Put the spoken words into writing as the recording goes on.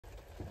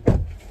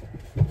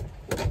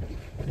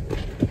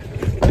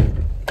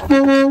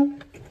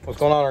What's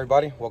going on,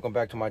 everybody? Welcome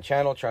back to my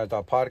channel,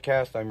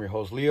 Podcast. I'm your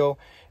host, Leo.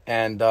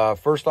 And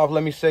first off,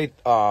 let me say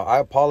I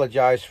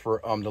apologize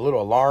for the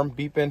little alarm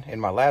beeping in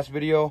my last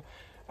video.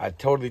 I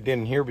totally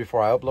didn't hear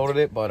before I uploaded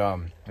it, but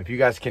if you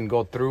guys can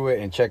go through it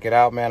and check it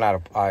out, man,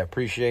 I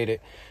appreciate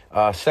it.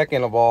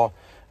 Second of all,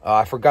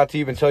 I forgot to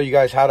even tell you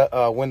guys how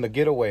to win the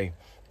getaway.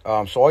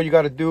 So all you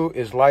got to do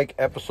is like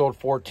episode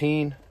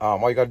 14.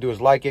 All you got to do is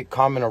like it,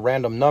 comment a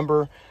random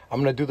number.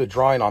 I'm going to do the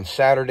drawing on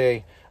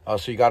Saturday.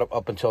 So you got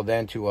up until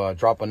then to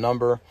drop a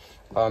number.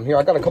 Here,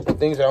 I got a couple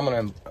things that I'm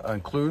going to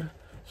include.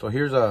 So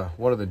here's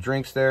one of the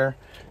drinks there.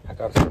 I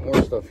got some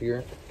more stuff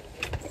here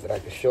that I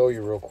can show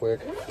you real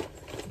quick.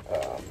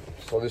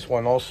 So this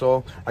one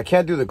also, I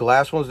can't do the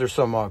glass ones. There's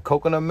some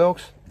coconut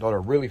milks that are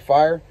really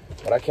fire,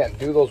 but I can't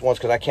do those ones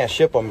because I can't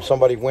ship them.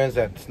 Somebody wins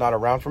that's not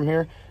around from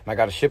here, and I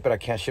got to ship it. I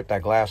can't ship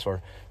that glass,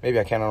 or maybe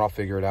I can, and I'll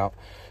figure it out.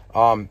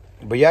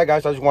 But yeah,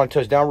 guys, I just want to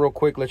touch down real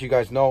quick, let you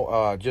guys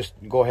know, just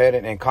go ahead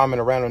and comment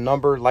a random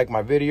number, like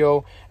my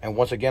video. And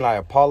once again, I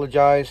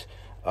apologize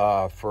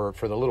for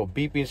the little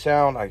beeping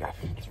sound. I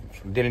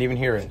didn't even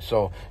hear it.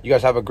 So you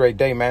guys have a great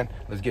day, man.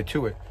 Let's get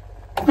to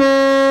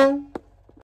it.